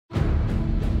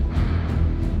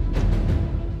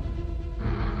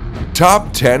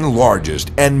Top 10 largest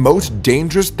and most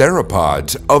dangerous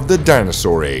theropods of the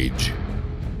Dinosaur Age.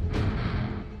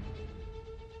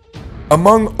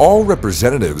 Among all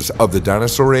representatives of the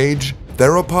Dinosaur Age,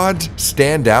 theropods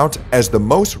stand out as the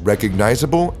most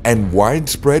recognizable and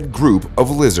widespread group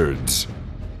of lizards.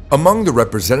 Among the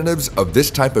representatives of this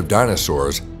type of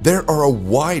dinosaurs, there are a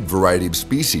wide variety of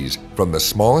species, from the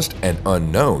smallest and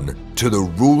unknown to the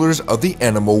rulers of the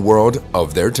animal world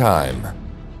of their time.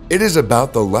 It is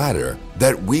about the latter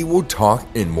that we will talk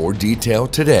in more detail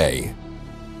today.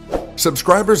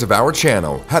 Subscribers of our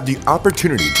channel have the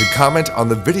opportunity to comment on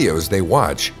the videos they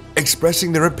watch,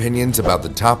 expressing their opinions about the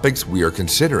topics we are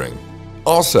considering.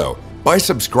 Also, by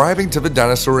subscribing to the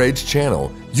Dinosaur Age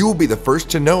channel, you will be the first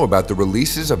to know about the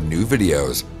releases of new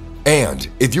videos. And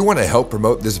if you want to help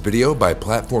promote this video by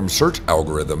platform search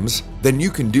algorithms, then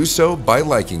you can do so by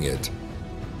liking it.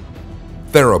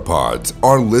 Theropods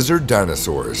are lizard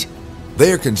dinosaurs.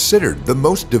 They are considered the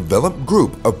most developed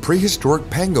group of prehistoric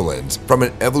pangolins from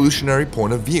an evolutionary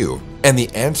point of view and the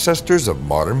ancestors of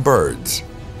modern birds.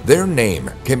 Their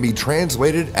name can be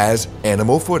translated as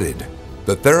animal-footed.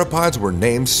 The theropods were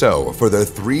named so for their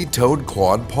three-toed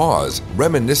clawed paws,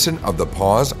 reminiscent of the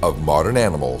paws of modern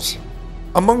animals.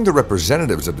 Among the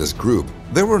representatives of this group,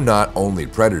 there were not only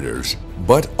predators,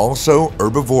 but also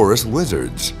herbivorous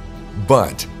lizards.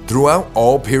 But throughout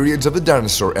all periods of the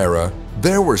dinosaur era,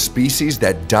 there were species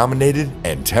that dominated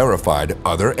and terrified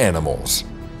other animals.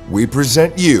 We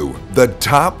present you the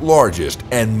top largest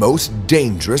and most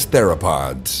dangerous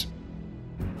theropods.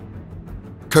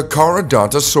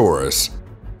 Carcharodontosaurus.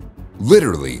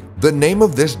 Literally, the name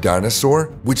of this dinosaur,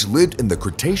 which lived in the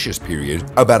Cretaceous period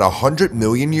about 100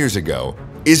 million years ago,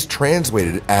 is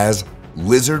translated as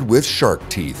lizard with shark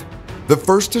teeth. The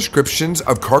first descriptions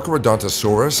of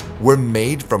Carcharodontosaurus were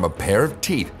made from a pair of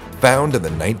teeth found in the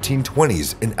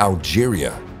 1920s in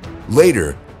Algeria.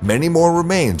 Later, many more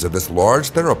remains of this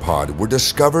large theropod were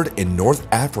discovered in North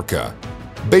Africa.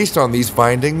 Based on these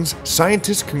findings,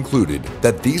 scientists concluded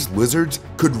that these lizards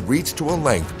could reach to a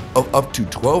length of up to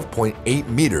 12.8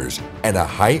 meters and a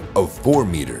height of 4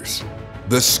 meters.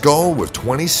 The skull with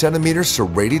 20 centimeter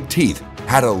serrated teeth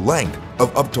had a length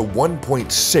of up to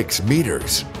 1.6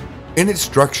 meters. In its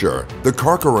structure, the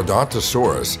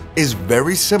Carcharodontosaurus is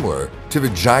very similar to the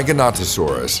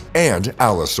Giganotosaurus and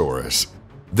Allosaurus.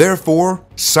 Therefore,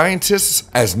 scientists,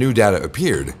 as new data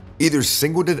appeared, either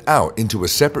singled it out into a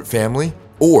separate family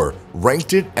or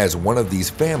ranked it as one of these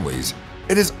families.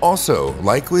 It is also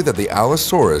likely that the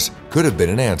Allosaurus could have been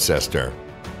an ancestor.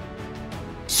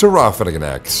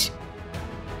 Saurophaganax.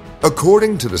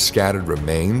 According to the scattered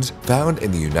remains found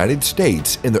in the United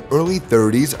States in the early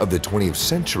 30s of the 20th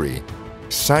century,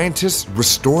 scientists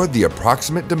restored the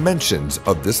approximate dimensions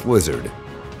of this lizard.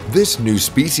 This new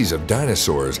species of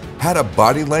dinosaurs had a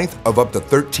body length of up to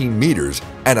 13 meters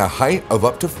and a height of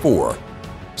up to 4.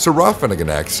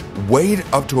 Saurophaganax weighed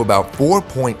up to about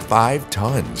 4.5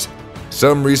 tons.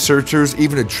 Some researchers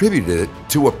even attributed it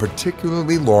to a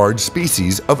particularly large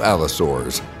species of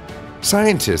Allosaurs.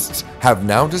 Scientists have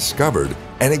now discovered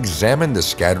and examined the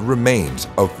scattered remains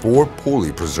of 4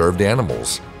 poorly preserved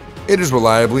animals. It is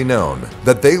reliably known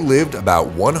that they lived about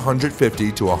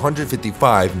 150 to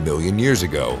 155 million years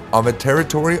ago on the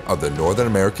territory of the Northern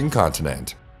American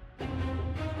continent.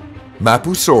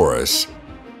 Mapusaurus.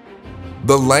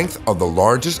 The length of the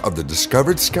largest of the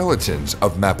discovered skeletons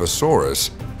of Mapusaurus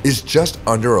is just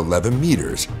under 11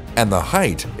 meters, and the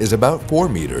height is about 4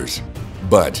 meters.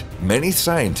 But many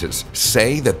scientists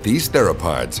say that these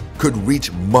theropods could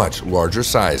reach much larger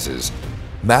sizes.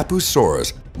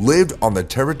 Mapusaurus lived on the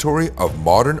territory of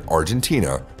modern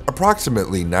Argentina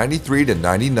approximately 93 to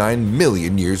 99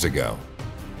 million years ago.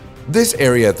 This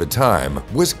area at the time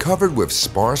was covered with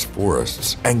sparse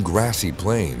forests and grassy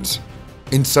plains.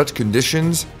 In such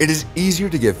conditions, it is easier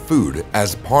to get food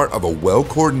as part of a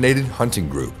well-coordinated hunting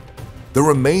group. The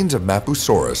remains of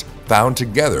Mapusaurus found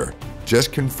together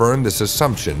just confirm this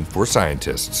assumption for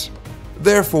scientists.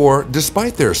 Therefore,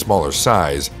 despite their smaller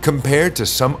size compared to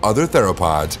some other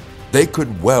theropods, they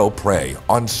could well prey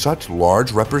on such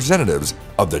large representatives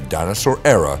of the dinosaur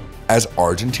era as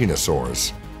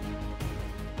Argentinosaurs.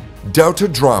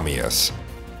 Deltadromeus.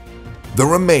 The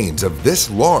remains of this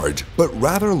large but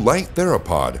rather light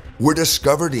theropod were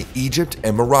discovered in Egypt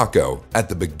and Morocco at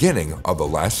the beginning of the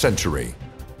last century.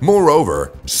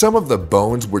 Moreover, some of the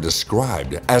bones were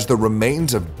described as the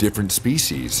remains of different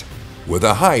species. With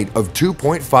a height of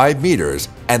 2.5 meters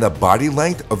and a body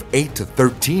length of 8 to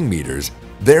 13 meters,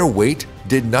 their weight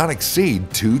did not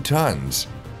exceed 2 tons.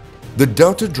 The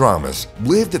Deltadromeus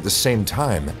lived at the same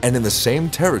time and in the same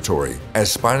territory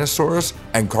as Spinosaurus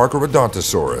and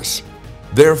Carcharodontosaurus.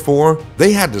 Therefore,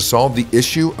 they had to solve the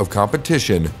issue of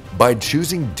competition by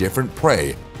choosing different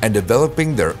prey and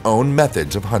developing their own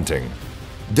methods of hunting.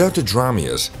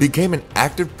 Deltadromeus became an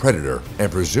active predator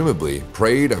and presumably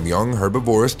preyed on young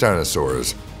herbivorous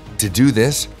dinosaurs. To do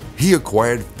this, he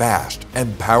acquired fast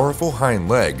and powerful hind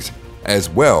legs as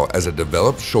well as a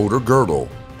developed shoulder girdle.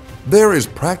 There is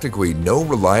practically no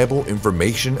reliable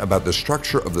information about the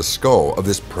structure of the skull of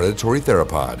this predatory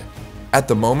theropod. At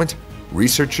the moment,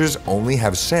 researchers only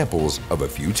have samples of a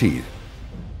few teeth.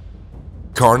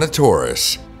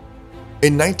 Carnotaurus.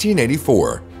 In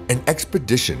 1984, an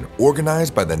expedition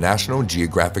organized by the National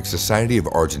Geographic Society of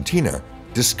Argentina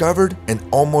discovered an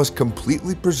almost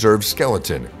completely preserved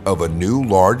skeleton of a new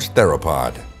large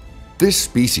theropod. This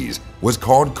species was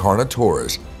called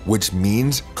Carnotaurus, which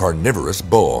means carnivorous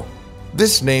bull.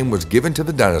 This name was given to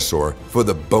the dinosaur for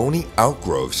the bony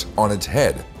outgrowths on its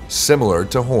head, similar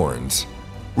to horns.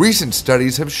 Recent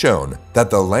studies have shown that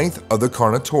the length of the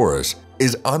Carnotaurus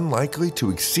is unlikely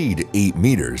to exceed 8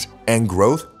 meters and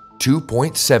growth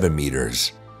 2.7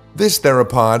 meters. This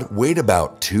theropod weighed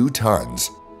about 2 tons.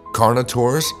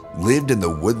 Carnotaurus lived in the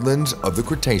woodlands of the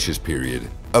Cretaceous period,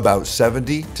 about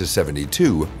 70 to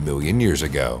 72 million years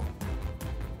ago.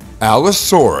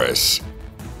 Allosaurus.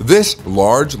 This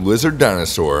large lizard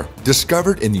dinosaur,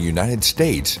 discovered in the United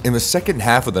States in the second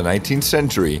half of the 19th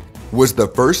century, was the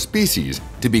first species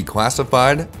to be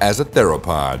classified as a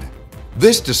theropod.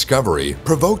 This discovery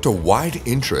provoked a wide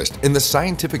interest in the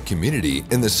scientific community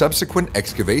in the subsequent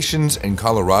excavations in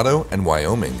Colorado and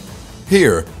Wyoming.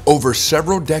 Here, over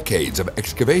several decades of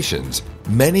excavations,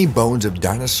 many bones of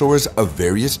dinosaurs of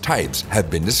various types have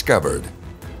been discovered.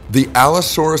 The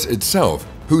Allosaurus itself,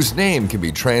 whose name can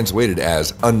be translated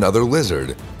as another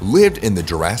lizard, lived in the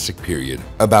Jurassic period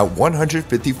about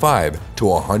 155 to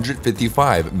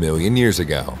 155 million years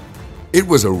ago. It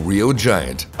was a real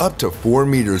giant, up to 4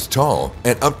 meters tall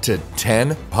and up to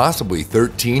 10, possibly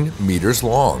 13 meters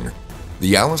long.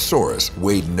 The Allosaurus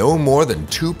weighed no more than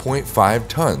 2.5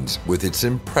 tons with its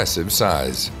impressive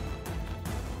size.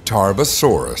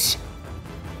 Tarbosaurus.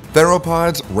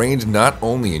 Theropods reigned not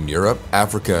only in Europe,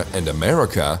 Africa, and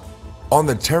America. On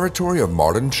the territory of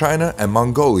modern China and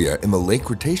Mongolia in the late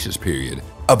Cretaceous period,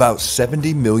 about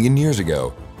 70 million years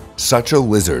ago, such a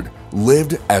lizard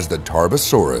lived as the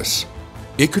Tarbosaurus.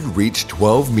 It could reach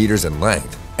 12 meters in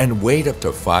length and weighed up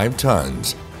to 5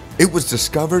 tons. It was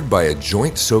discovered by a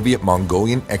joint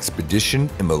Soviet-Mongolian expedition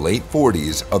in the late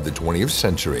 40s of the 20th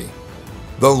century.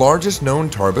 The largest known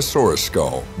Tarbosaurus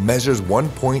skull measures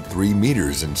 1.3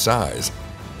 meters in size.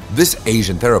 This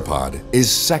Asian theropod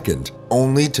is second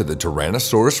only to the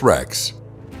Tyrannosaurus Rex.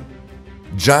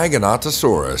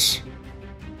 Giganotosaurus.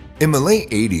 In the late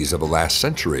 80s of the last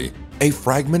century, a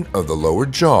fragment of the lower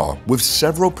jaw with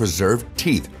several preserved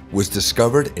teeth was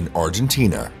discovered in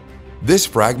Argentina. This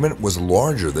fragment was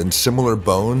larger than similar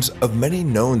bones of many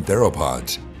known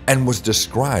theropods and was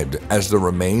described as the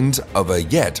remains of a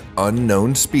yet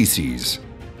unknown species.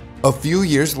 A few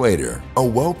years later, a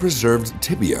well-preserved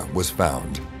tibia was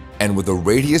found, and with a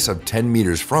radius of 10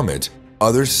 meters from it,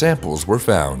 other samples were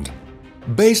found.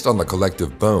 Based on the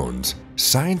collective bones,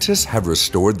 scientists have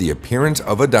restored the appearance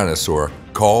of a dinosaur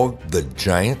called the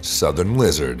giant southern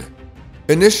lizard.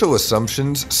 Initial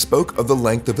assumptions spoke of the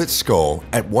length of its skull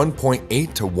at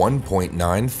 1.8 to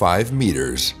 1.95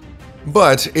 meters.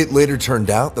 But it later turned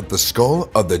out that the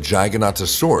skull of the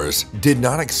Giganotosaurus did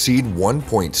not exceed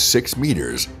 1.6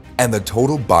 meters, and the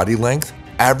total body length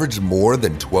averaged more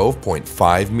than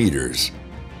 12.5 meters.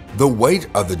 The weight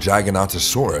of the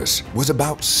Giganotosaurus was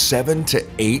about 7 to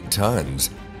 8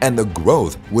 tons, and the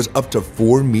growth was up to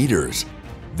 4 meters.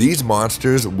 These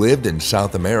monsters lived in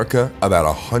South America about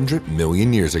 100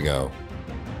 million years ago.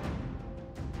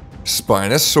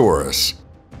 Spinosaurus.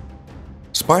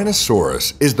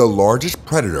 Spinosaurus is the largest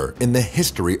predator in the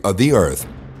history of the Earth.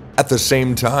 At the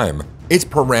same time, its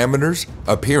parameters,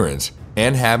 appearance,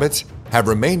 and habits have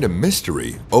remained a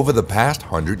mystery over the past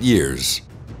 100 years.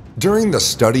 During the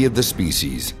study of the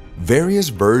species, various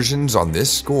versions on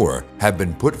this score have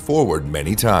been put forward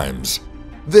many times.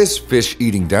 This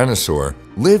fish-eating dinosaur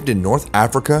lived in North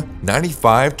Africa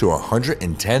 95 to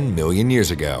 110 million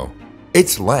years ago.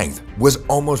 Its length was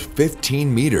almost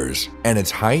 15 meters and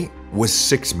its height was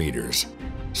 6 meters.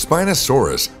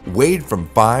 Spinosaurus weighed from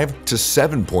 5 to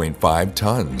 7.5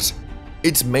 tons.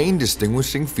 Its main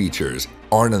distinguishing features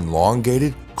are an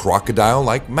elongated,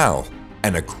 crocodile-like mouth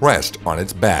and a crest on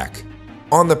its back.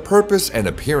 On the purpose and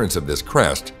appearance of this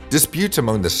crest, disputes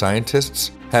among the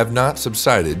scientists have not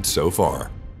subsided so far.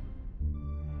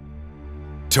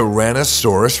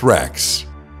 Tyrannosaurus Rex.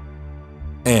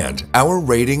 And our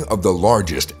rating of the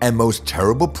largest and most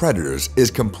terrible predators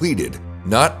is completed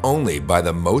not only by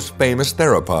the most famous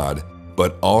theropod,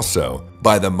 but also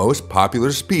by the most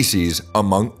popular species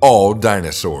among all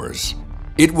dinosaurs.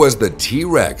 It was the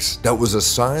T-Rex that was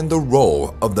assigned the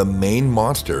role of the main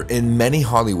monster in many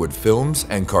Hollywood films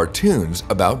and cartoons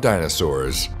about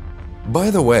dinosaurs. By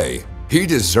the way, he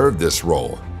deserved this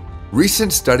role.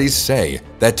 Recent studies say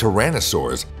that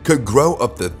Tyrannosaurs could grow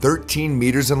up to 13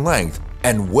 meters in length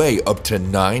and weigh up to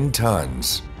 9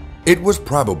 tons. It was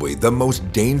probably the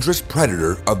most dangerous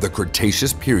predator of the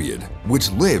Cretaceous period,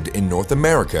 which lived in North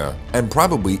America and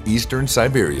probably eastern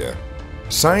Siberia.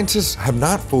 Scientists have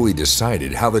not fully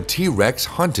decided how the T-Rex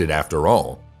hunted after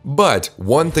all, but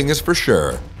one thing is for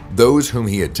sure, those whom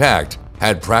he attacked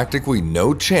had practically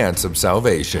no chance of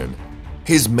salvation.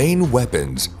 His main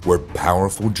weapons were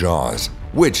powerful jaws,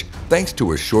 which, thanks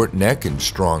to a short neck and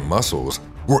strong muscles,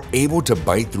 were able to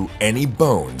bite through any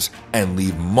bones and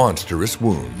leave monstrous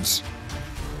wounds.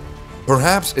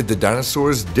 Perhaps if the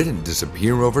dinosaurs didn't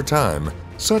disappear over time,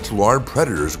 such large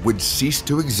predators would cease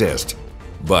to exist.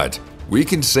 But we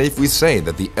can safely say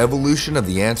that the evolution of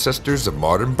the ancestors of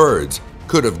modern birds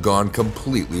could have gone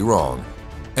completely wrong.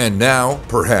 And now,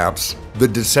 perhaps, the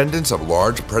descendants of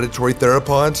large predatory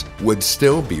theropods would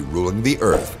still be ruling the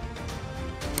earth.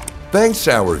 Thanks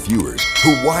to our viewers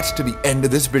who watched to the end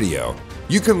of this video.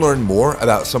 You can learn more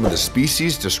about some of the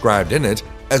species described in it,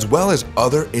 as well as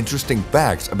other interesting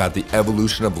facts about the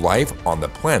evolution of life on the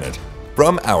planet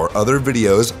from our other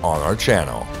videos on our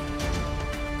channel.